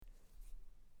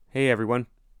Hey everyone.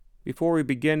 Before we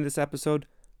begin this episode,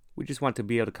 we just want to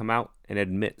be able to come out and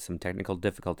admit some technical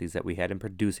difficulties that we had in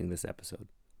producing this episode.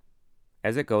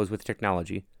 As it goes with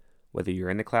technology, whether you're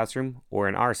in the classroom or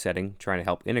in our setting trying to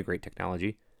help integrate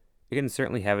technology, it can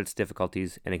certainly have its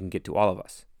difficulties and it can get to all of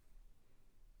us.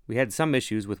 We had some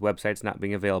issues with websites not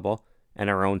being available and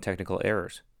our own technical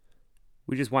errors.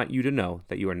 We just want you to know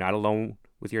that you are not alone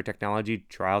with your technology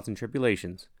trials and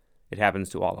tribulations. It happens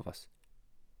to all of us.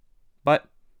 But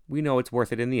we know it's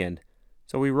worth it in the end,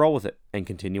 so we roll with it and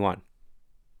continue on.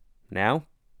 Now,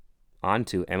 on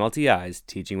to MLTI's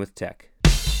Teaching with Tech.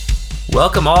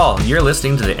 Welcome all. You're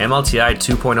listening to the MLTI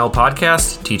 2.0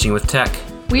 podcast, Teaching with Tech.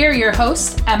 We are your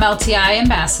hosts, MLTI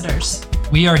ambassadors.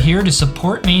 We are here to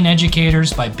support Maine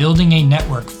educators by building a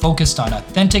network focused on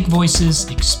authentic voices,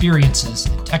 experiences,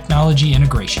 and technology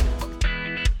integration.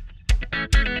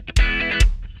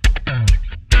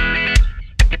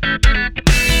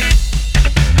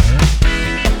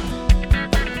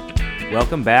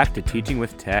 Welcome back to Teaching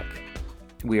with Tech.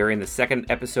 We are in the second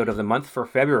episode of the month for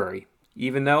February,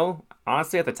 even though,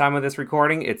 honestly, at the time of this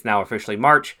recording, it's now officially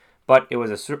March, but it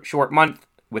was a short month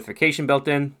with vacation built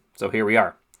in, so here we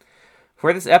are.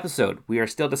 For this episode, we are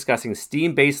still discussing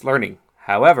STEAM-based learning.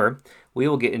 However, we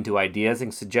will get into ideas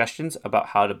and suggestions about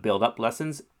how to build up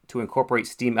lessons to incorporate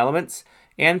STEAM elements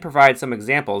and provide some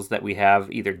examples that we have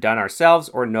either done ourselves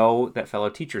or know that fellow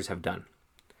teachers have done.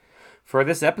 For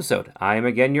this episode, I am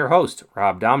again your host,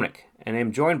 Rob Dominic, and I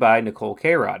am joined by Nicole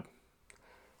K-Rod.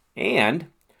 And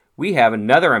we have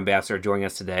another ambassador joining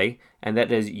us today, and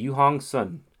that is Yu-Hong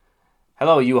Sun.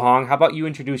 Hello, Yu-Hong. How about you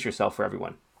introduce yourself for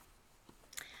everyone?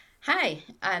 Hi,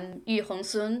 I'm Yu-Hong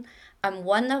Sun. I'm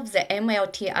one of the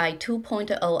MLTI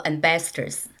 2.0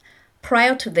 ambassadors.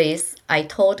 Prior to this, I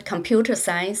taught computer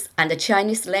science and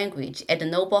Chinese language at the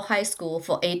Noble High School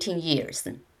for 18 years.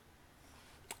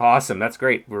 Awesome. That's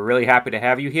great. We're really happy to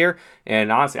have you here.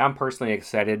 And honestly, I'm personally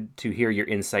excited to hear your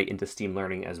insight into STEAM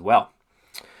learning as well.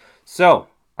 So,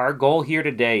 our goal here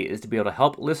today is to be able to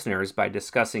help listeners by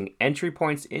discussing entry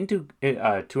points into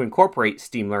to incorporate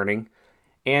STEAM learning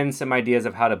and some ideas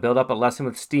of how to build up a lesson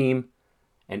with STEAM,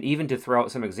 and even to throw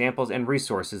out some examples and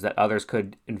resources that others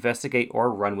could investigate or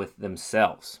run with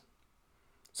themselves.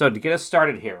 So, to get us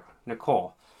started here,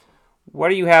 Nicole, what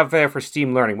do you have there for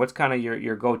STEAM learning? What's kind of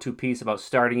your go-to piece about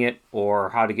starting it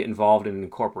or how to get involved and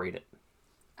incorporate it?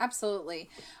 Absolutely.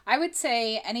 I would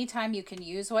say anytime you can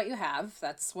use what you have,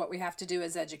 that's what we have to do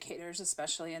as educators,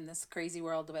 especially in this crazy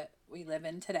world that we live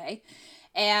in today.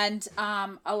 And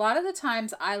a lot of the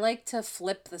times I like to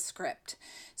flip the script.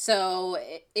 So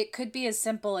it could be as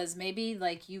simple as maybe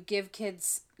like you give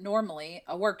kids normally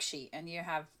a worksheet and you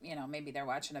have, maybe they're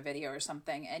watching a video or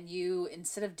something, and you,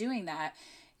 instead of doing that,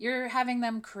 you're having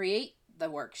them create the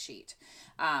worksheet.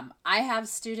 I have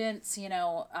students,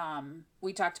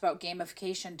 we talked about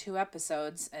gamification 2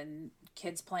 episodes and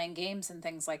kids playing games and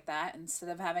things like that. Instead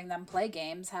of having them play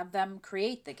games, have them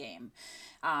create the game.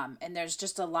 And there's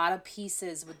just a lot of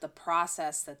pieces with the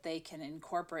process that they can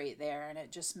incorporate there. And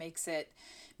it just makes it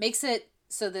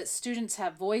so that students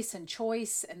have voice and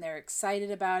choice and they're excited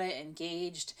about it,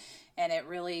 engaged, and it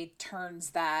really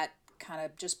turns that kind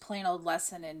of just plain old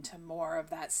lesson into more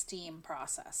of that STEAM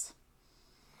process.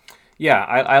 Yeah,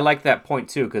 I like that point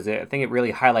too, because I think it really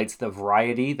highlights the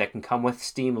variety that can come with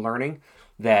STEAM learning,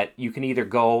 that you can either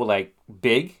go like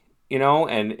big,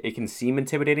 and it can seem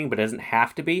intimidating, but it doesn't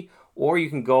have to be, or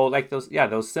you can go like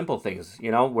those simple things,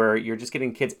 where you're just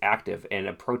getting kids active and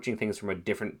approaching things from a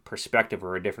different perspective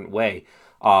or a different way.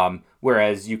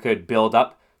 Whereas you could build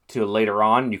up to later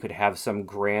on, you could have some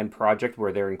grand project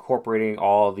where they're incorporating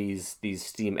all these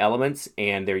STEAM elements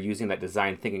and they're using that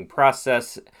design thinking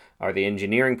process or the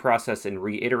engineering process and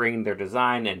reiterating their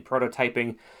design and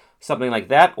prototyping, something like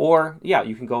that. Or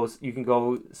you can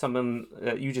go something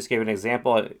you just gave an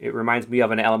example. It reminds me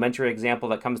of an elementary example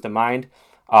that comes to mind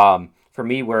for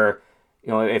me, where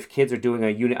if kids are doing a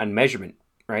unit on measurement,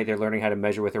 right? They're learning how to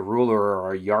measure with a ruler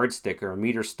or a yardstick or a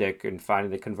meter stick and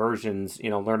finding the conversions,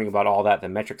 learning about all that, the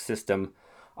metric system.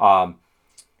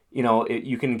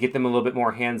 You can get them a little bit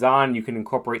more hands-on. You can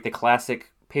incorporate the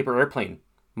classic paper airplane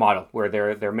model where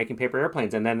they're making paper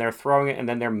airplanes and then they're throwing it and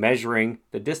then they're measuring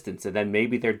the distance. And then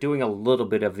maybe they're doing a little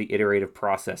bit of the iterative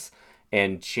process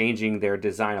and changing their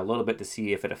design a little bit to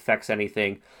see if it affects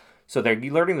anything. So they're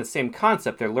learning the same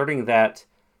concept. They're learning that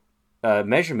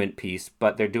measurement piece,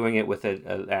 but they're doing it with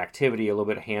an activity, a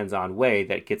little bit hands-on way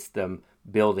that gets them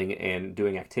building and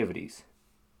doing activities.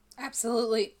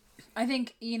 Absolutely. I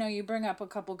think, you bring up a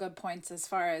couple good points as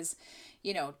far as,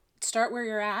 start where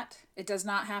you're at. It does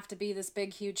not have to be this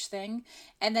big, huge thing.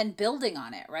 And then building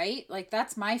on it, right? Like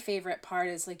that's my favorite part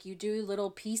is like you do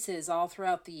little pieces all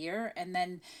throughout the year. And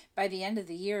then by the end of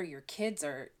the year, your kids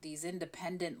are these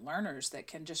independent learners that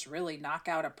can just really knock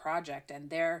out a project. And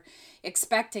they're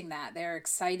expecting that. They're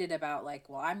excited about like,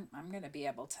 well, I'm going to be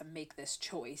able to make this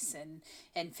choice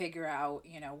and figure out,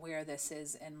 where this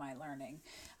is in my learning.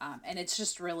 And it's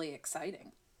just really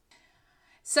exciting.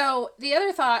 So the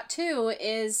other thought too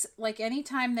is like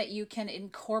anytime that you can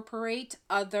incorporate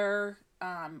other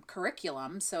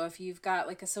curriculum. So if you've got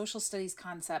like a social studies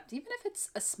concept, even if it's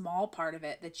a small part of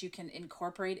it that you can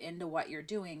incorporate into what you're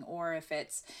doing, or if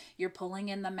it's you're pulling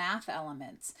in the math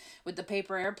elements with the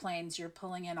paper airplanes, you're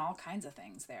pulling in all kinds of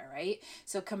things there, right?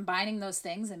 So combining those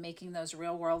things and making those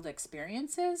real world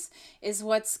experiences is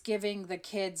what's giving the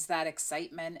kids that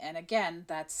excitement and again,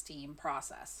 that STEAM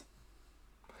process.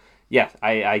 Yeah,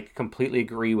 I completely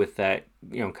agree with that,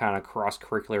 kind of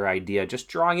cross-curricular idea. Just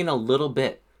drawing in a little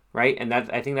bit, right? And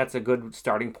I think that's a good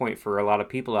starting point for a lot of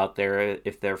people out there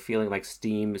if they're feeling like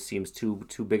STEAM seems too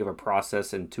big of a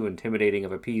process and too intimidating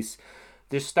of a piece.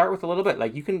 Just start with a little bit.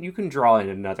 Like you can draw in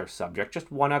another subject, just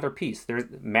one other piece. There's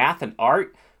math and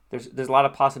art. There's a lot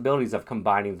of possibilities of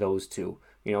combining those two.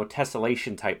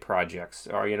 Tessellation type projects,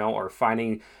 or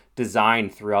finding design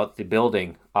throughout the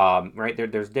building. Right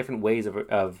there's different ways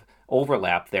of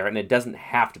overlap there, and it doesn't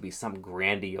have to be some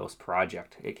grandiose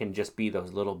project. It can just be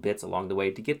those little bits along the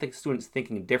way to get the students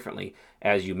thinking differently,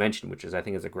 as you mentioned, which I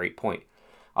think is a great point.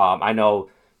 I know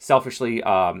selfishly,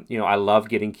 I love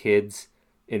getting kids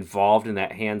involved in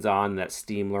that hands-on, that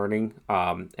STEAM learning,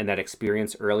 and that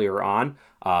experience earlier on.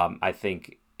 I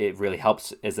think it really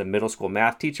helps as a middle school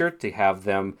math teacher to have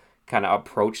them kind of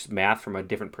approach math from a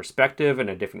different perspective in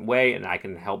a different way, and I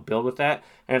can help build with that.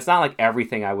 And it's not like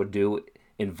everything I would do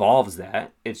involves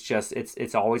that. It's just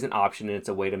it's always an option, and it's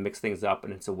a way to mix things up,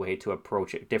 and it's a way to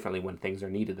approach it differently when things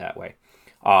are needed that way.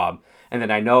 And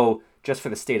then I know just for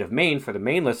the state of Maine, for the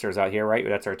Maine listeners out here, right,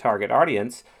 that's our target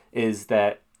audience, is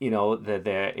that the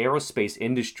aerospace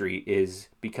industry is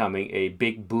becoming a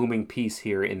big booming piece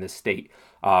here in the state.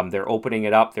 They're opening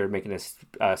it up. They're making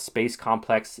a space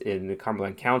complex in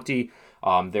Cumberland County.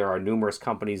 There are numerous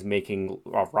companies making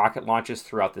rocket launches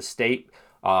throughout the state.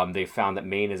 They found that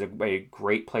Maine is a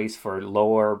great place for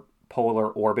lower polar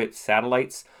orbit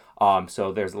satellites.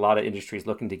 So there's a lot of industries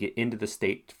looking to get into the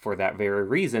state for that very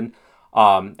reason.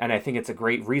 And I think it's a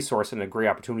great resource and a great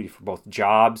opportunity for both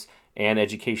jobs and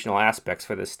educational aspects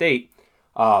for the state.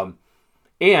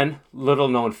 And little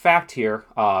known fact here,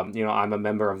 I'm a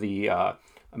member of the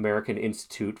American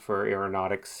Institute for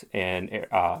Aeronautics and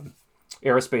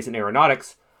Aerospace and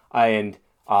Aeronautics. And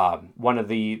one of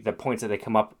the points that they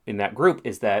come up in that group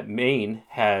is that Maine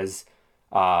has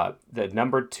the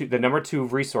number two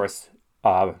resource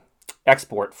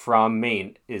export from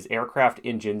Maine is aircraft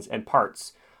engines and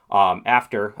parts,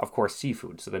 after, of course,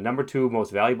 seafood. So the number two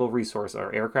most valuable resource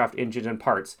are aircraft engines and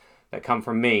parts that come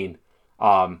from Maine,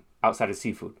 outside of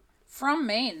seafood. From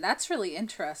Maine. That's really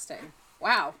interesting.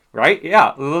 Wow. Right?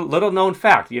 Yeah. Little known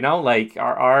fact, like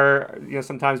our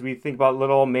sometimes we think about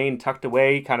little Maine tucked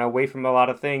away, kind of away from a lot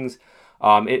of things.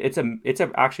 It's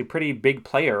a actually pretty big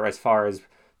player as far as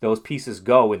those pieces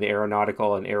go in the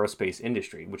aeronautical and aerospace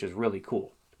industry, which is really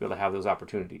cool to be able to have those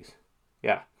opportunities.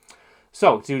 Yeah.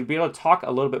 So to be able to talk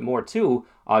a little bit more too,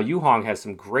 Yuhong has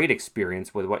some great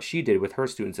experience with what she did with her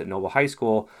students at Noble High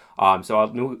School.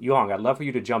 Yuhong, I'd love for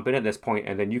you to jump in at this point,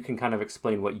 and then you can kind of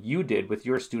explain what you did with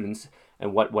your students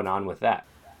and what went on with that.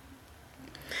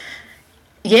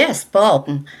 Yes,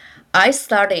 Bob. I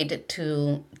started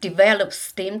to develop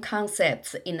STEAM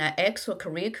concepts in an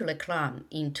extracurricular club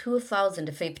in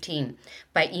 2015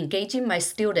 by engaging my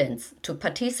students to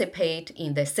participate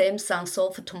in the Samsung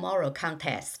Solve Tomorrow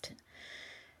contest.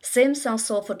 Samsung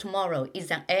Solve Tomorrow is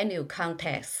an annual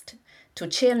contest to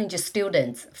challenge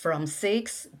students from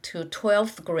 6th to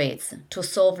 12th grades to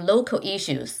solve local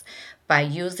issues by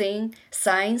using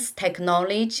science,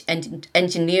 technology, and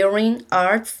engineering,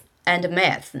 arts, and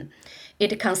math.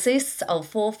 It consists of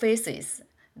 4 phases.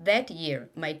 That year,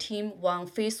 my team won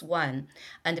Phase 1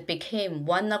 and became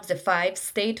one of the 5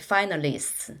 state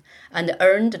finalists and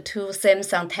earned 2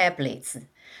 Samsung tablets.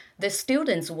 The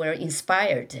students were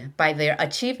inspired by their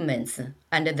achievements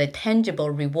and the tangible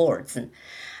rewards,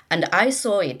 and I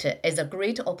saw it as a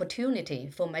great opportunity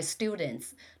for my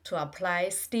students to apply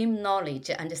STEAM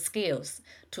knowledge and skills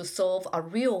to solve a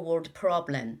real-world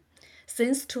problem.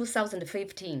 Since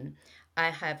 2015, I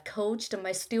have coached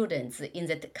my students in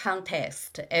the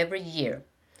contest every year.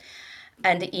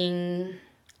 And in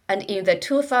the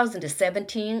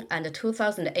 2017 and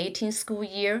 2018 school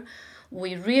year,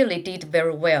 we really did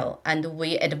very well and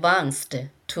we advanced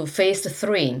to phase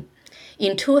 3.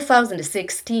 In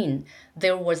 2016,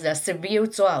 there was a severe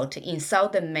drought in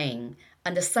southern Maine,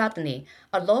 and suddenly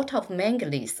a lot of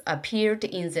manganese appeared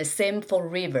in the Sam Fall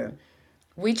River,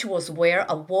 which was where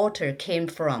our water came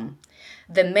from.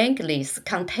 The manganese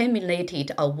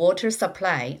contaminated our water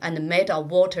supply and made our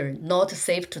water not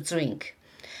safe to drink.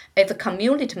 As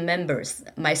community members,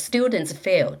 my students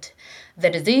felt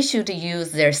that they should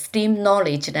use their STEAM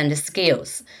knowledge and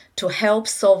skills to help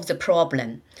solve the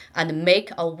problem and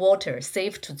make our water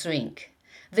safe to drink.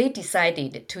 They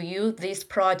decided to use this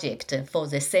project for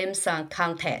the Samsung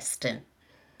contest.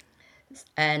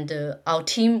 And our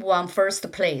team won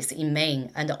first place in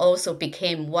Maine and also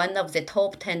became one of the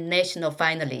top 10 national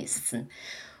finalists.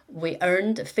 We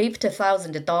earned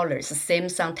 $50,000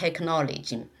 Samsung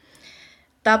technology.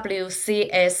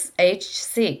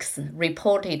 WCSH6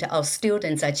 reported our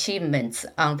students' achievements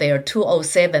on their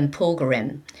 207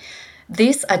 program.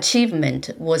 This achievement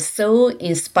was so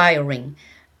inspiring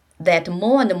that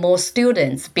more and more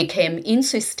students became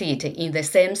interested in the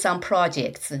Samsung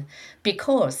projects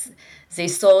because they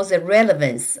saw the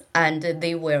relevance and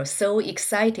they were so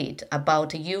excited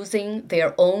about using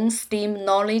their own STEAM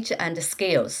knowledge and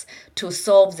skills to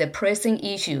solve the pressing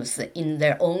issues in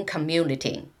their own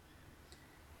community.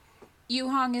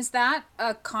 Yuhong, is that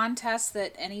a contest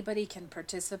that anybody can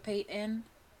participate in?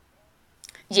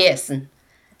 Yes.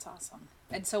 That's awesome.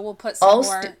 And so we'll put some All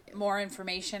more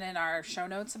information in our show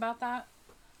notes about that?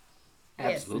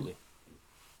 Absolutely.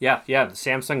 Yeah, the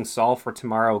Samsung Solve for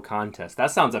Tomorrow contest.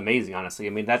 That sounds amazing, honestly. I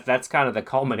mean, that's kind of the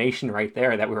culmination right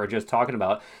there that we were just talking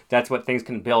about. That's what things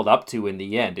can build up to in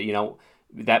the end. You know,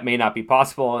 that may not be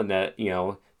possible in the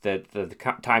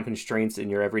time constraints in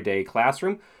your everyday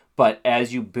classroom, but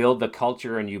as you build the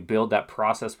culture and you build that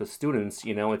process with students,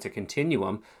 you know, it's a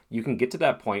continuum. You can get to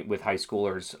that point with high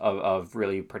schoolers of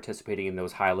really participating in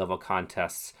those high-level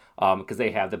contests because they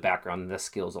have the background and the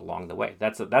skills along the way.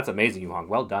 That's amazing, Yuhong.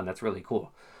 Well done. That's really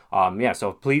cool.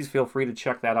 So please feel free to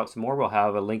check that out some more. We'll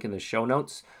have a link in the show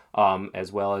notes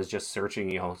as well as just searching,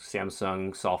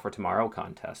 Samsung Solve for Tomorrow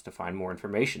contest to find more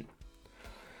information.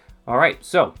 All right,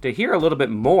 so to hear a little bit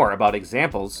more about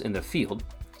examples in the field,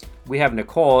 we have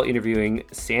Nicole interviewing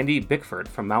Sandy Bickford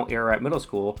from Mount Ararat Middle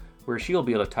School, where she'll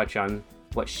be able to touch on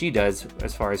what she does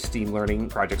as far as STEAM learning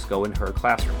projects go in her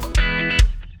classroom.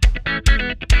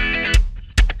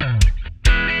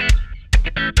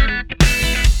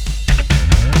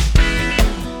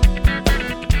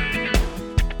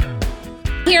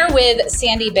 Here with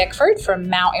Sandy Bickford from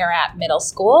Mount Ararat Middle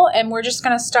School, and we're just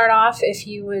going to start off if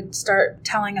you would start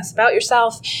telling us about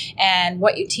yourself and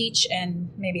what you teach and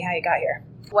maybe how you got here.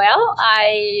 Well,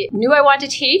 I knew I wanted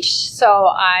to teach, so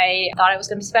I thought I was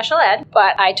going to be special ed,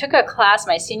 but I took a class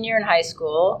my senior year in high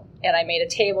school, and I made a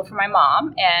table for my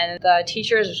mom, and the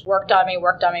teachers worked on me,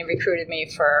 recruited me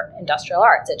for industrial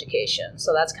arts education.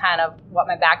 So that's kind of what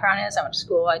my background is. I went to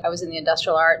school, I was in the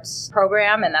industrial arts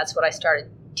program, and that's what I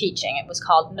started teaching. It was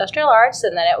called industrial arts,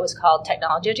 and then it was called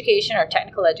technology education or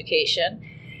technical education,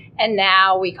 and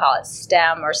now we call it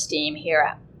STEM or STEAM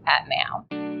here at Mayo.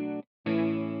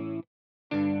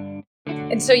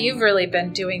 And so you've really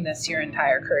been doing this your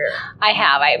entire career. I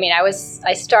have.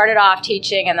 I started off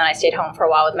teaching, and then I stayed home for a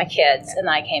while with my kids, and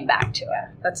then I came back to it.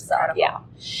 That's incredible. Yeah.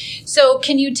 So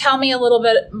can you tell me a little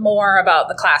bit more about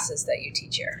the classes that you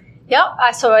teach here?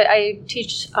 Yeah, so I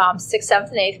teach 6th, 7th,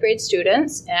 and 8th grade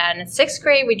students. And in 6th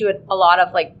grade, we do a lot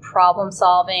of problem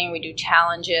solving. We do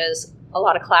challenges, a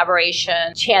lot of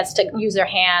collaboration, chance to use their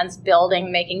hands,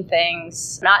 building, making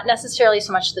things. Not necessarily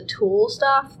so much the tool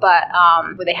stuff, but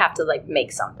where they have to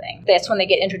make something. That's when they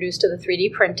get introduced to the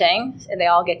 3D printing, and they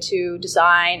all get to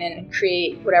design and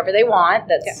create whatever they want.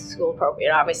 That's school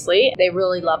appropriate, obviously. They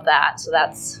really love that, so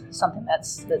that's something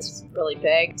that's really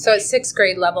big. So at 6th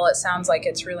grade level, it sounds like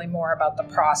it's really more about the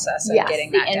process and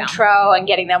getting that down. the intro and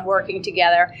getting them working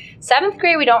together. 7th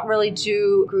grade, we don't really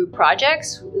do group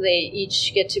projects. They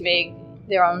each get to make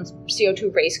their own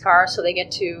CO2 race car, so they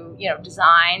get to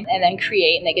design and then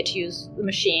create, and they get to use the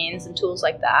machines and tools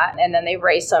like that, and then they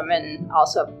race them, and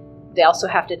they also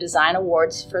have to design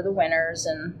awards for the winners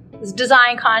and this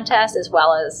design contest as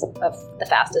well as the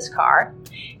fastest car.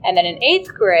 And then in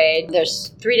 8th grade,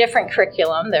 there's 3 different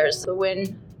curriculum. There's the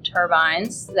wind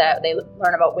turbines that they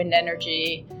learn about wind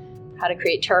energy, how to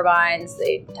create turbines.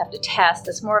 They have to test.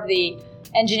 It's more of the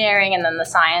engineering and then the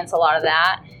science, a lot of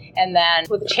that. And then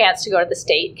with a chance to go to the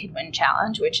State Kid Win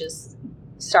Challenge, which is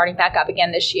starting back up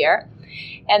again this year.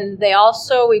 And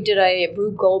we did a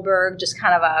Rube Goldberg, just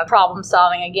kind of a problem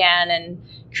solving again and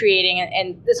creating,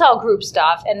 and it's all group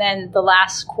stuff. And then the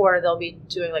last quarter, they'll be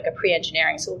doing like a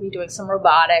pre-engineering. So we'll be doing some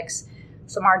robotics,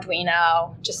 some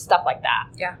Arduino, just stuff like that.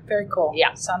 Yeah, very cool.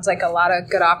 Yeah. Sounds like a lot of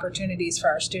good opportunities for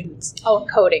our students. Oh,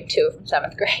 and coding too from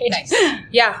 7th grade. Nice.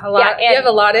 Yeah, a lot. Yeah, you have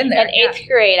a lot in there. And 8th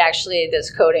grade, actually, there's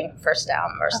coding for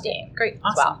STEM or STEAM. Great. As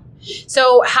Awesome. well.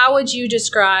 So how would you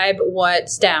describe what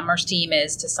STEM or STEAM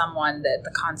is to someone that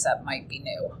the concept might be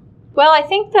new? Well, I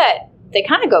think that they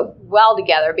kind of go well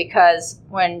together because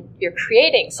when you're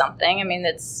creating something, I mean,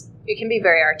 it can be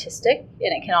very artistic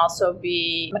and it can also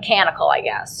be mechanical, I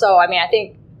guess. So, I mean, I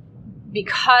think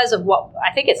because of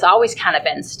I think it's always kind of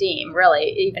been STEAM, really,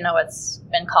 even though it's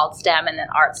been called STEM and then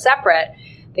art separate,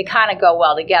 they kind of go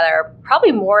well together,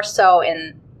 probably more so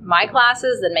in my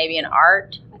classes than maybe in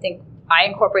art. I think I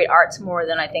incorporate arts more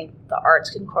than I think the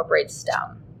arts incorporate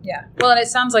STEM. Yeah. Well, and it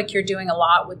sounds like you're doing a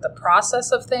lot with the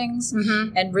process of things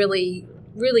Mm-hmm. and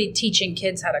really teaching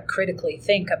kids how to critically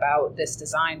think about this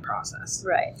design process.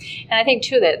 Right. And I think,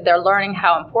 too, that they're learning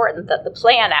how important that the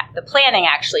planning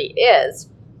actually is,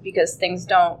 because things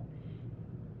don't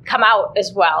come out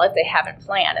as well if they haven't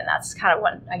planned. And that's kind of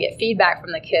when I get feedback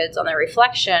from the kids on their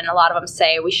reflection. A lot of them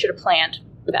say, we should have planned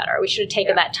better. We should have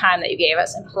taken that time that you gave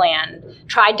us and planned,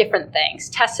 tried different things,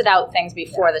 tested out things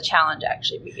before the challenge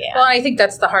actually began. Well, I think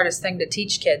that's the hardest thing to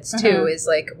teach kids, too, is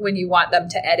like when you want them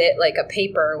to edit like a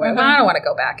paper, well, I don't want to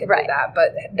go back and do that,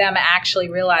 but them actually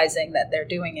realizing that they're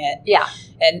doing it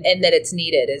and that it's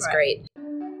needed is great.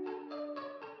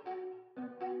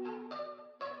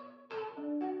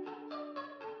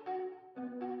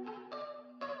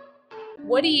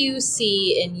 What do you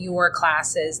see in your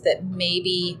classes that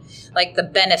maybe, like the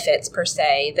benefits per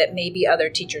se, that maybe other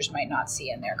teachers might not see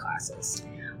in their classes?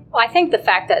 Well, I think the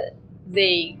fact that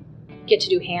they get to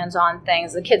do hands-on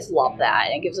things, the kids love that,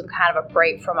 and it gives them kind of a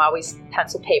break from always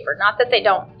pencil paper. Not that they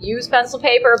don't use pencil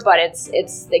paper, but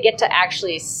it's they get to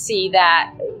actually see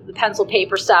that the pencil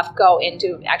paper stuff go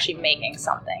into actually making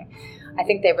something. I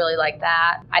think they really like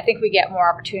that. I think we get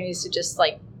more opportunities to just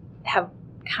like have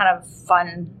kind of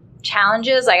fun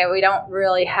challenges. Like we don't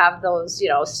really have those,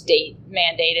 state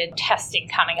mandated testing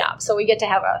coming up. So we get to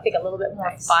have, I think, a little bit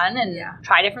more fun and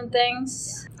try different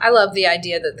things. I love the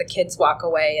idea that the kids walk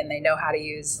away and they know how to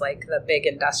use like the big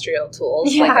industrial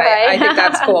tools. Yeah, I think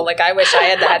that's cool. Like I wish I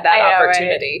had had that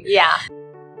opportunity. Right? Yeah.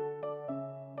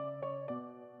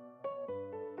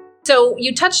 So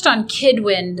you touched on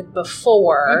Kidwind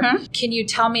before. Mm-hmm. Can you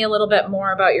tell me a little bit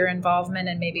more about your involvement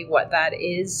and maybe what that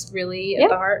is really at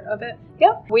the heart of it?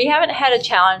 Yep. We haven't had a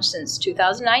challenge since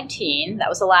 2019. That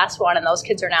was the last one, and those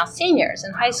kids are now seniors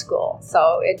in high school.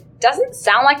 So it doesn't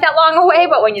sound like that long away,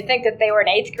 but when you think that they were in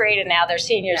 8th grade and now they're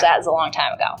seniors, that is a long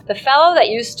time ago. The fellow that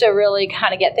used to really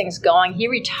kind of get things going, he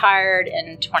retired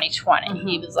in 2020. Mm-hmm.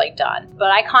 He was like done.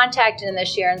 But I contacted him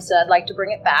this year and said, I'd like to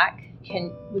bring it back.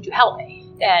 Would you help me?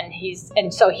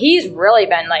 And so he's really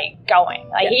been like going.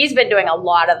 Like he's been doing a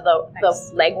lot of the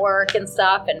legwork and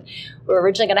stuff. And we were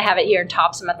originally going to have it here in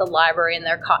Topsom at the library in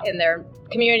their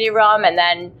community room, and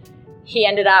then he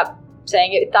ended up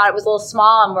saying he thought it was a little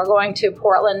small, and we're going to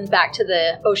Portland back to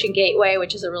the Ocean Gateway,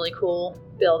 which is a really cool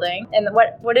building. And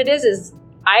what it is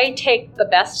I take the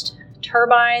best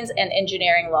turbines and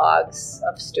engineering logs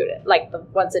of students, like the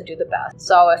ones that do the best.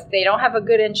 So if they don't have a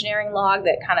good engineering log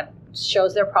that kind of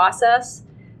shows their process,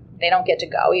 they don't get to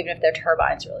go, even if their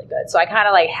turbine's really good. So I kind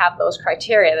of like have those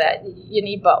criteria that you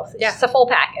need both. It's a full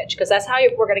package, because that's how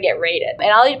we're going to get rated.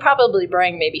 And I'll probably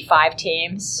bring maybe 5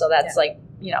 teams. So that's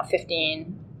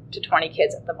 15 to 20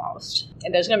 kids at the most.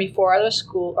 And there's going to be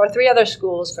 3 other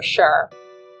schools for sure.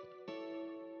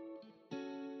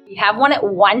 We have one at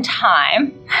one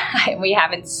time. We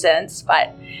haven't since,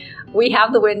 but we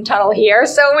have the wind tunnel here.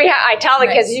 So I tell the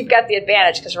kids, you've got the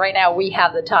advantage, because right now we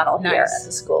have the tunnel here at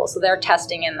the school. So they're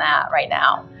testing in that right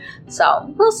now.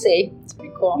 So we'll see. It's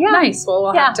pretty cool. Yeah. Nice. Well,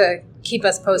 we'll have to keep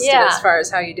us posted as far as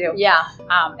how you do. Yeah.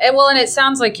 And it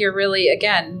sounds like you're really,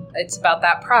 again, it's about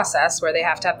that process where they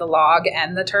have to have the log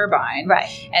and the turbine.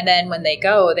 Right. And then when they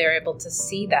go, they're able to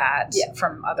see that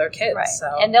from other kids. Right. So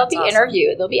and they'll be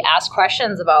interviewed. They'll be asked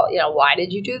questions about, why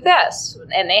did you do this?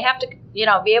 And they have to,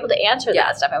 be able to answer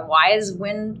that stuff. And why is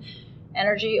wind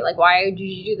energy, like, why did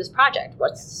you do this project?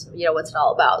 What's it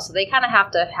all about? So they kind of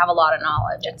have to have a lot of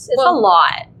knowledge. It's a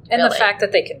lot. And really. the fact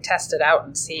that they can test it out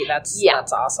and see, that's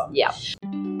awesome. Yeah.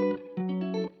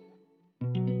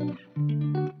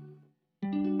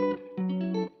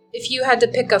 If you had to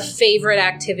pick a favorite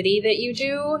activity that you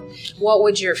do, what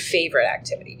would your favorite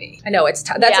activity be? I know it's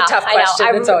tough. That's a tough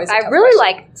question. It's always a tough I really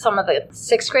question. like some of the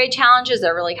 6th grade challenges.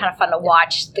 They're really kind of fun to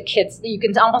watch. The kids, you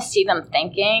can almost see them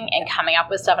thinking and coming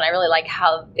up with stuff. And I really like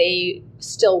how they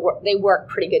still work. They work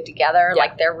pretty good together. Yeah.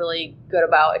 Like they're really good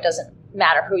about, it doesn't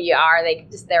matter who you are.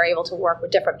 They're able to work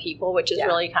with different people, which is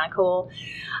really kind of cool.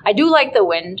 I do like the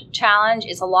wind challenge.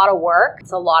 It's a lot of work.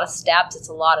 It's a lot of steps. It's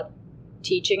a lot of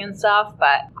teaching and stuff,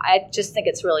 but I just think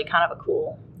it's really kind of a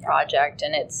cool project,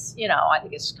 and it's, I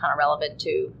think it's kind of relevant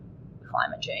to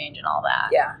climate change and all that.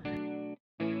 Yeah.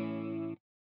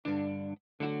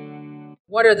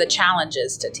 What are the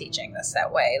challenges to teaching this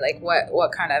that way? Like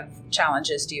what kind of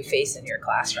challenges do you face in your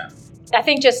classroom? I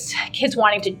think just kids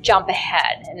wanting to jump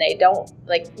ahead, and they don't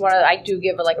I do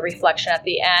give a reflection at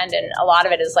the end, and a lot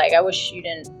of it is like, I wish you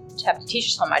didn't have to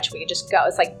teach so much. We could just go.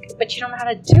 It's like, but you don't know how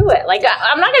to do it. Like,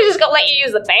 I'm not going to just go let you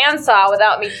use the bandsaw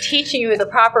without me teaching you the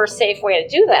proper, safe way to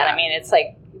do that. I mean, it's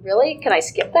like, really? Can I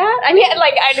skip that? I mean,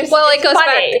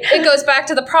 it goes back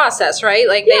to the process, right?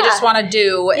 Like they just want to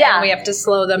do, and we have to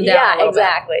slow them down. Yeah,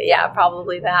 exactly. Bit. Yeah,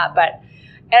 probably that.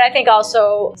 And I think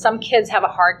also some kids have a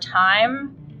hard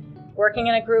time working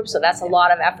in a group, so that's a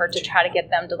lot of effort to try to get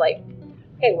them to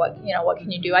hey, what can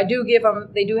you do? I do give them,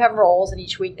 they do have roles, and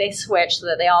each week they switch so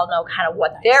that they all know kind of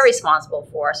what they're responsible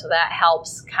for. So that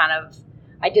helps kind of,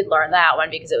 I did learn that one,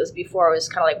 because it was before, it was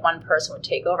kind of like one person would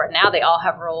take over. Now they all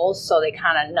have roles, so they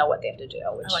kind of know what they have to do,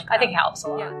 which I think helps a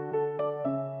lot. Yeah.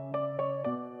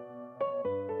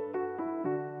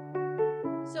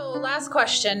 So last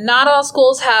question. Not all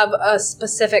schools have a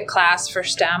specific class for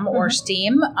STEM or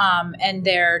STEAM, and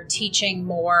they're teaching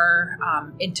more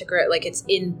integrate, like it's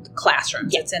in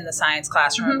classrooms. It's in the science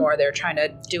classroom, or they're trying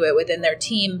to do it within their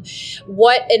team.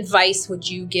 What advice would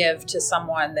you give to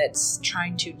someone that's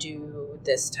trying to do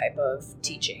this type of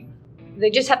teaching? They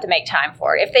just have to make time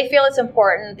for it. If they feel it's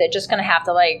important, they're just going to have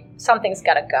to something's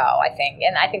got to go, I think.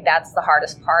 And I think that's the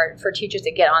hardest part for teachers,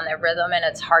 to get on their rhythm, and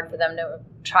it's hard for them to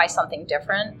try something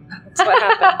different. That's what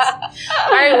happens.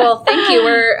 All right, well, thank you.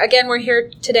 We're here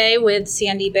today with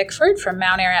Sandy Bickford from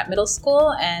Mount Ararat Middle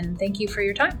School, and thank you for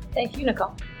your time. Thank you,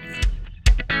 Nicole.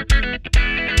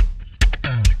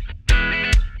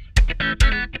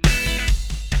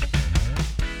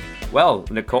 Well,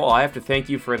 Nicole, I have to thank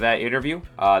you for that interview.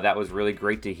 That was really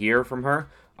great to hear from her.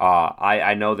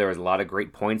 I know there was a lot of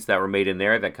great points that were made in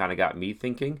there that kind of got me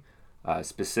thinking.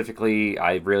 Specifically,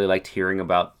 I really liked hearing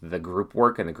about the group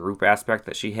work and the group aspect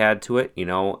that she had to it,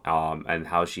 and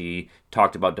how she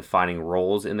talked about defining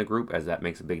roles in the group, as that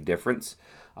makes a big difference.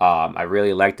 I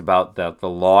really liked about the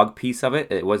log piece of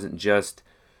it. It wasn't just,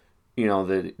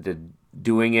 the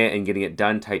doing it and getting it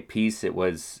done type piece. It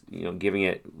was, giving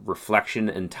it reflection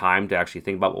and time to actually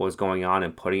think about what was going on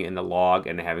and putting it in the log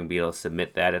and having be able to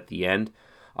submit that at the end.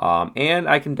 And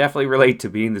I can definitely relate to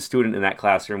being the student in that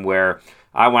classroom where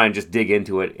I want to just dig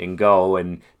into it and go,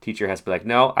 and teacher has to be like,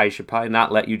 no, I should probably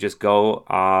not let you just go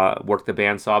work the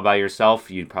bandsaw by yourself.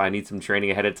 You probably need some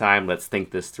training ahead of time. Let's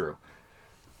think this through.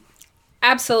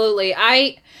 Absolutely.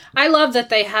 I love that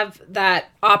they have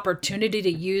that opportunity to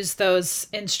use those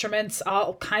instruments,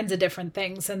 all kinds of different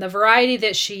things. And the variety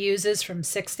that she uses from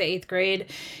 6th to 8th grade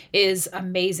is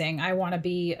amazing. I want to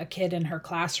be a kid in her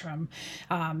classroom.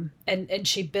 And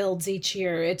she builds each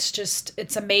year.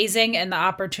 It's amazing. And the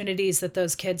opportunities that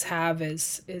those kids have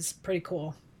is pretty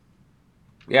cool.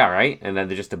 Yeah, right. And then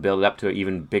just to build it up to an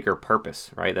even bigger purpose,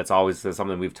 right? That's always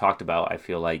something we've talked about, I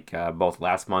feel like, both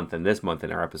last month and this month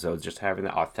in our episodes, just having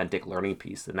that authentic learning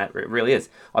piece. And that it really is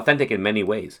authentic in many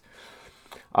ways.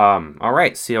 All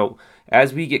right. So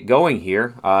as we get going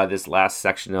here, this last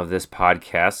section of this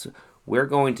podcast, we're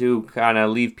going to kind of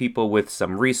leave people with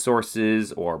some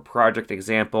resources or project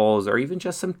examples, or even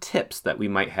just some tips that we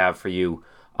might have for you.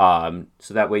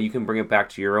 So that way you can bring it back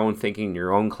to your own thinking,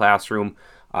 your own classroom,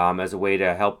 as a way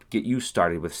to help get you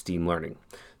started with STEAM learning.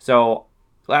 So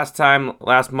last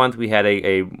month, we had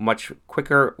a much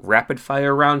quicker rapid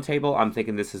fire roundtable. I'm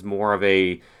thinking this is more of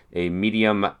a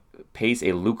medium pace,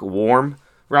 a lukewarm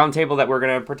roundtable that we're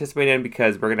going to participate in,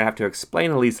 because we're going to have to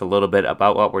explain at least a little bit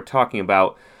about what we're talking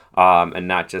about, and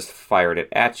not just fired it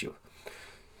at you.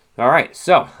 All right,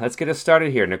 so let's get us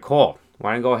started here. Nicole,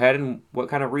 why don't you go ahead, and what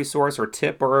kind of resource or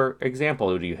tip or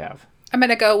example do you have? I'm going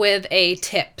to go with a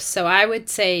tip. So I would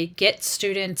say get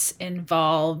students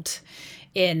involved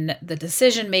in the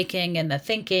decision making and the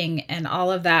thinking and all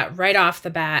of that right off the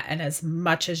bat, and as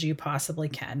much as you possibly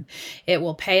can. It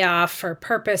will pay off for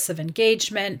purpose of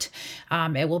engagement.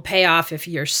 It will pay off if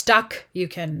you're stuck. You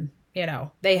can,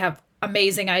 they have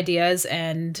amazing ideas,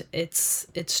 and it's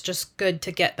just good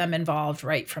to get them involved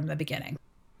right from the beginning.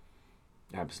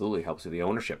 Absolutely helps with the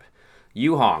ownership.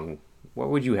 Yuhong, what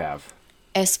would you have?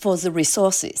 As for the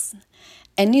resources,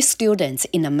 any students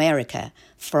in America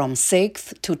from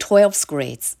 6th to 12th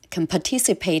grades can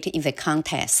participate in the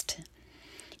contest.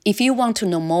 If you want to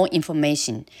know more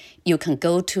information, you can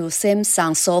go to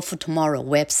Samsung Solve Tomorrow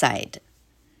website.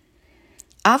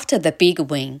 After the big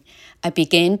win, I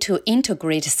began to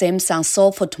integrate Samsung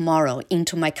Solve Tomorrow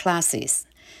into my classes,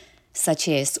 such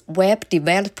as web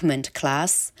development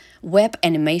class, web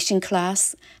animation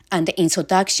class, and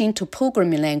Introduction to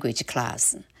Programming Language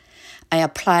class. I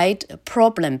applied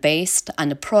problem-based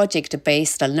and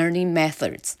project-based learning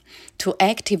methods to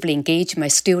actively engage my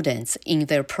students in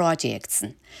their projects.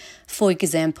 For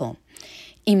example,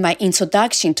 in my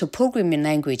Introduction to Programming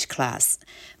Language class,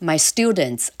 my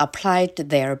students applied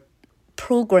their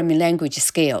programming language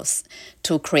skills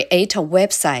to create a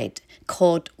website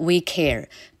called We Care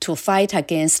to fight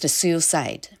against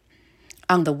suicide.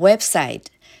 On the website,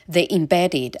 they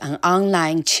embedded an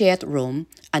online chat room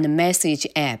and message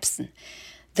apps.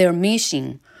 Their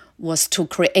mission was to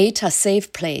create a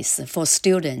safe place for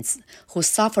students who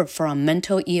suffer from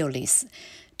mental illness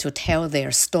to tell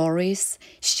their stories,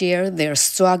 share their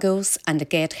struggles, and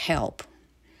get help.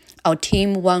 Our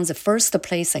team won the first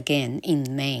place again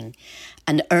in Maine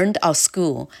and earned our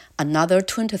school another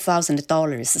 $20,000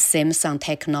 Samsung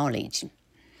technology.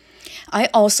 I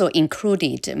also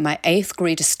included my 8th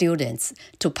grade students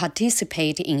to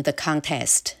participate in the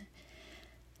contest.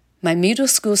 My middle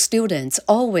school students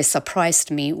always surprised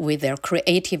me with their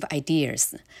creative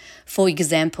ideas. For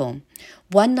example,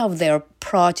 one of their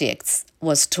projects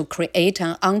was to create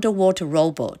an underwater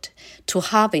robot to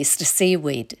harvest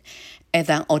seaweed as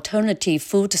an alternative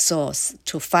food source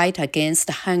to fight against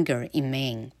hunger in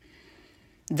Maine.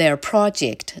 Their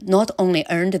project not only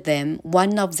earned them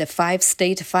one of the 5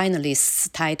 state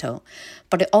finalists title,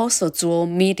 but also drew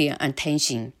media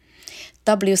attention.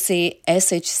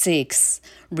 WCSH6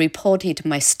 reported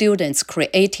my students'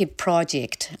 creative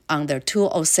project on their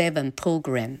 207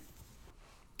 program.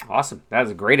 Awesome. That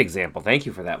is a great example. Thank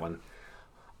you for that one.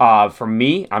 For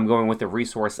me, I'm going with the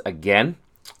resource again.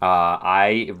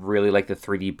 I really like the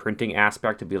 3D printing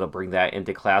aspect to be able to bring that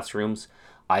into classrooms.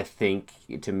 I think,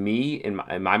 to me, in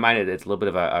my mind, it's a little bit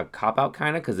of a cop-out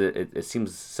kind of, because it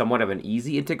seems somewhat of an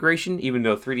easy integration, even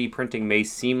though 3D printing may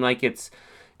seem like it's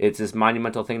this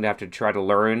monumental thing to have to try to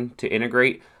learn to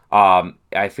integrate.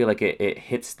 I feel like it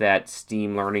hits that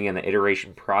STEAM learning and the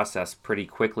iteration process pretty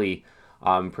quickly,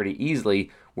 pretty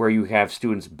easily, where you have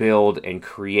students build and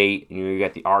create. You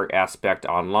got the art aspect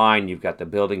online, you've got the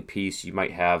building piece, you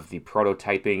might have the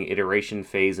prototyping iteration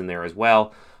phase in there as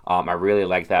well. I really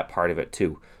like that part of it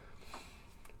too.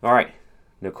 All right,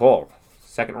 Nicole,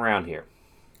 second round here.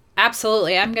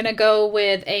 Absolutely. I'm going to go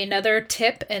with another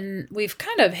tip, and we've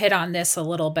kind of hit on this a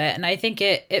little bit, and I think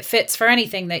it fits for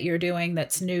anything that you're doing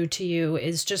that's new to you,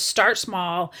 is just start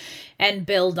small and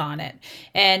build on it.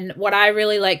 And what I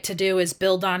really like to do is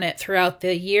build on it throughout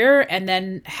the year and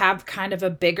then have kind of a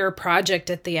bigger project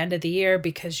at the end of the year,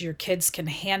 because your kids can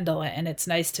handle it. And it's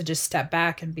nice to just step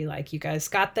back and be like, you guys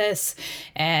got this,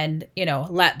 and,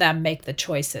 let them make the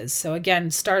choices. So again,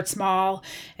 start small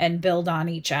and build on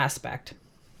each aspect.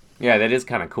 Yeah, that is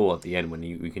kind of cool at the end when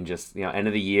you can just, end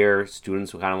of the year,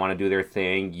 students will kind of want to do their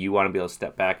thing. You want to be able to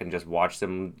step back and just watch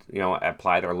them,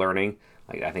 apply their learning.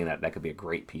 Like, I think that could be a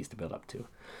great piece to build up to.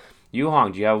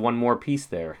 Yuhong, do you have one more piece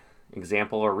there?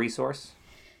 Example or resource?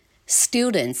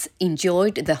 Students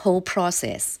enjoyed the whole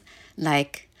process,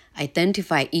 like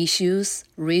identify issues,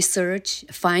 research,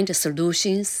 find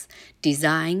solutions,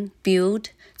 design, build,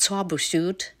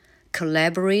 troubleshoot,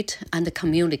 collaborate, and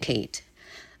communicate.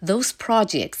 Those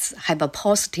projects have a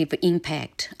positive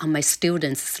impact on my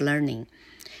students' learning.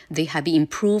 They have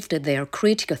improved their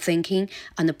critical thinking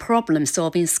and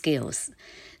problem-solving skills.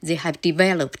 They have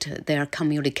developed their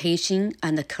communication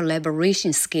and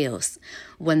collaboration skills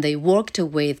when they worked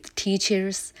with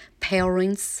teachers,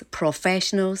 parents,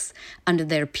 professionals, and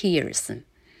their peers.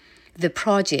 The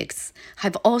projects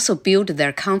have also built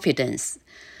their confidence.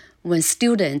 When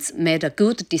students made a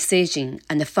good decision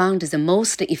and found the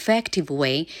most effective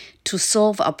way to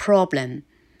solve a problem,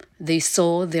 they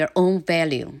saw their own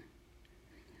value.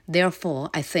 Therefore,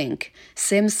 I think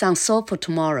Samsung Solve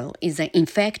Tomorrow is an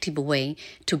effective way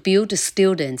to build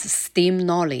students' STEAM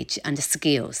knowledge and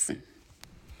skills.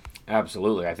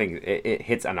 Absolutely. I think it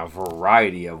hits on a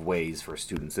variety of ways for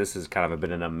students. This has kind of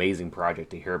been an amazing project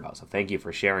to hear about. So thank you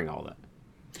for sharing all that.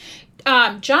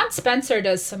 John Spencer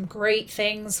does some great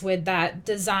things with that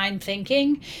design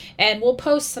thinking, and we'll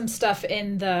post some stuff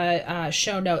in the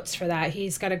show notes for that.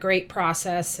 He's got a great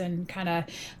process and kind of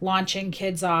launching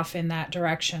kids off in that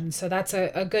direction. So that's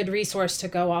a good resource to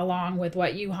go along with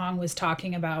what Yu Hong was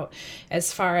talking about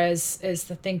as far as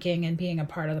the thinking and being a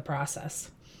part of the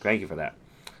process. Thank you for that.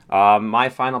 My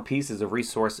final piece is a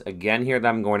resource again here that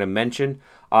I'm going to mention.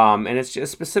 And it's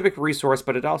just a specific resource,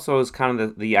 but it also is kind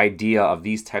of the idea of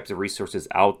these types of resources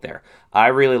out there. I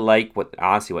really like what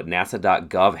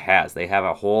NASA.gov has. They have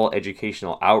a whole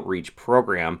educational outreach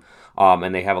program,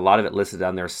 and they have a lot of it listed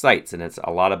on their sites. And it's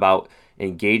a lot about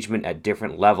engagement at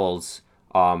different levels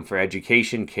for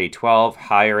education, K-12,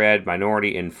 higher ed,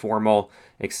 minority, informal,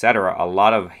 etc. A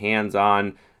lot of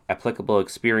hands-on applicable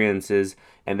experiences,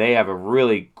 and they have a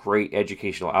really great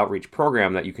educational outreach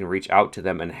program that you can reach out to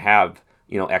them and have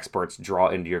experts draw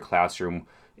into your classroom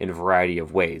in a variety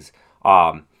of ways.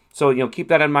 So keep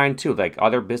that in mind too, like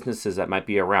other businesses that might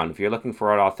be around. If you're looking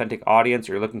for an authentic audience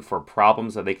or you're looking for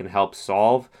problems that they can help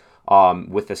solve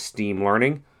with the STEAM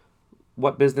learning,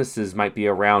 what businesses might be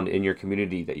around in your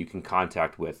community that you can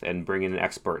contact with and bring in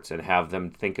experts and have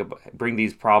them bring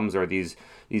these problems or these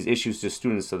issues to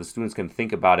students so the students can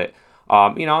think about it.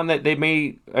 And that they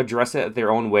may address it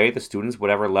their own way, the students,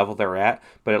 whatever level they're at,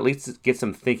 but at least it gets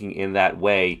them thinking in that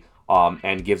way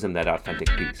and gives them that authentic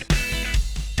piece.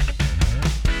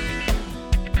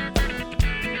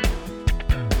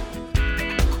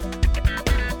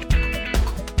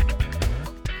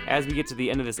 As we get to the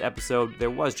end of this episode, there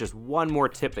was just one more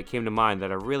tip that came to mind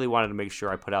that I really wanted to make sure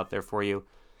I put out there for you.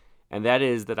 And that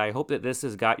is that I hope that this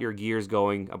has got your gears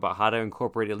going about how to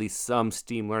incorporate at least some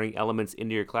STEAM learning elements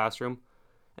into your classroom,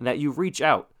 and that you reach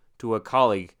out to a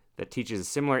colleague that teaches a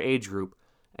similar age group,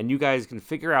 and you guys can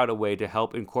figure out a way to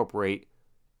help incorporate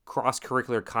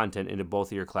cross-curricular content into both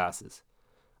of your classes.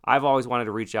 I've always wanted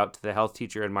to reach out to the health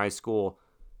teacher in my school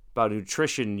about a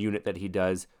nutrition unit that he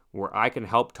does, where I can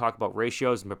help talk about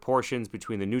ratios and proportions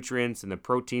between the nutrients and the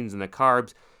proteins and the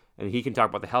carbs, and he can talk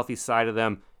about the healthy side of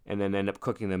them and then end up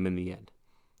cooking them in the end.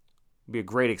 It'd be a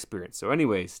great experience. So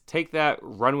anyways, take that,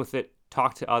 run with it,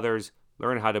 talk to others,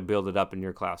 learn how to build it up in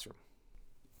your classroom.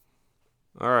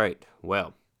 All right,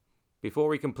 well, before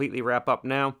we completely wrap up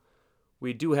now,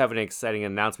 we do have an exciting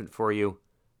announcement for you,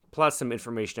 plus some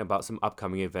information about some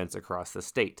upcoming events across the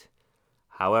state.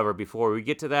 However, before we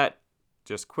get to that,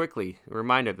 just quickly, a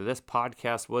reminder that this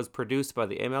podcast was produced by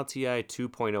the MLTI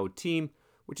 2.0 team,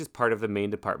 which is part of the Maine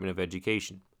Department of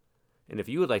Education. And if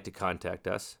you would like to contact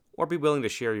us or be willing to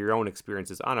share your own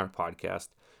experiences on our podcast,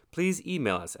 please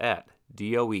email us at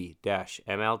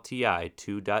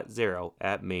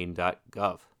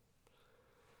doe-mlti2.0@maine.gov.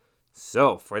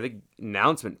 So, for the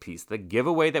announcement piece, the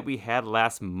giveaway that we had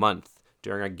last month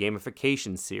during our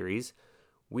gamification series,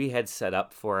 we had set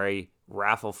up for a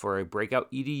raffle for a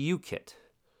Breakout EDU kit.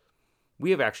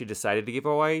 We have actually decided to give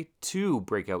away 2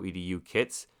 Breakout EDU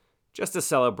kits just to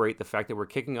celebrate the fact that we're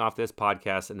kicking off this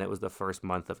podcast and that was the first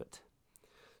month of it.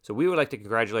 So we would like to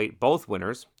congratulate both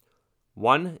winners.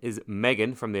 One is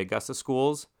Megan from the Augusta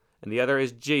Schools, and the other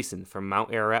is Jason from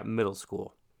Mount Ararat Middle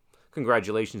School.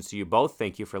 Congratulations to you both.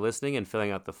 Thank you for listening and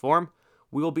filling out the form.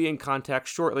 We will be in contact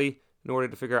shortly in order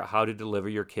to figure out how to deliver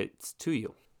your kits to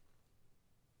you.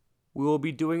 We will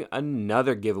be doing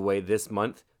another giveaway this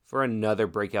month for another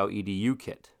Breakout EDU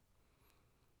kit.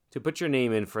 To put your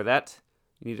name in for that,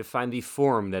 you need to find the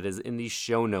form that is in the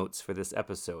show notes for this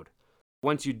episode.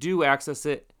 Once you do access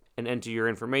it and enter your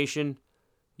information,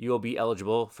 you will be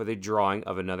eligible for the drawing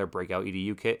of another Breakout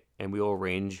EDU kit, and we will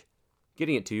arrange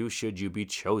getting it to you should you be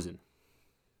chosen.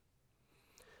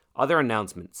 Other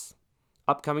announcements.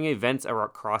 Upcoming events are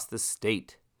across the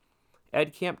state.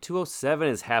 Ed Camp 207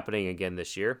 is happening again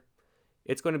this year.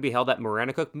 It's going to be held at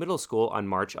Maranacook Middle School on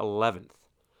March 11th.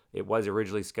 It was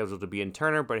originally scheduled to be in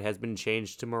Turner, but it has been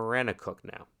changed to Maranacook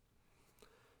now.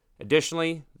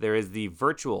 Additionally, there is the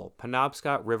virtual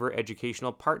Penobscot River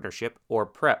Educational Partnership, or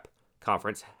PREP,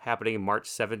 conference happening March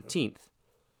 17th.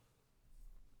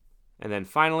 And then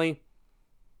finally,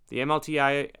 the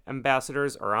MLTI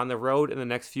ambassadors are on the road in the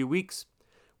next few weeks.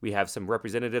 We have some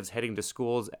representatives heading to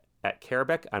schools at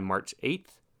Carabec on March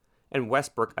 8th and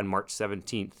Westbrook on March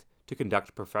 17th to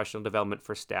conduct professional development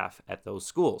for staff at those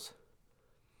schools.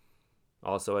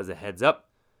 Also, as a heads up,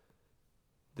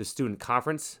 the student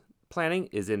conference planning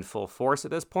is in full force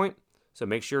at this point, so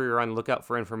make sure you're on the lookout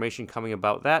for information coming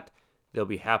about that. They'll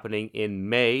be happening in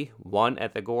May, one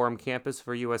at the Gorham campus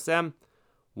for USM,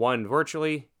 one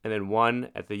virtually, and then one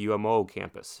at the UMO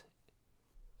campus.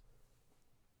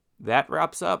 That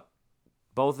wraps up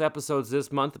both episodes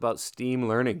this month about STEAM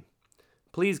learning.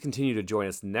 Please continue to join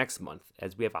us next month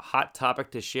as we have a hot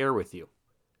topic to share with you,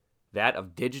 that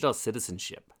of digital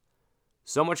citizenship.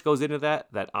 So much goes into that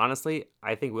honestly,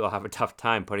 I think we'll have a tough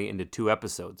time putting it into 2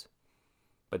 episodes.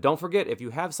 But don't forget, if you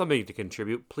have something to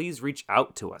contribute, please reach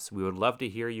out to us. We would love to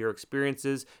hear your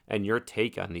experiences and your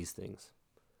take on these things.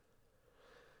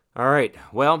 All right,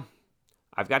 well,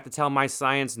 I've got to tell my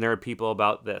science nerd people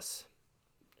about this.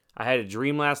 I had a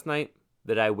dream last night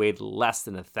that I weighed less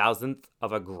than 1,000th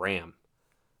of a gram.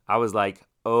 I was like,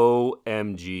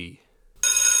 OMG.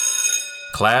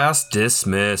 Class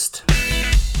dismissed.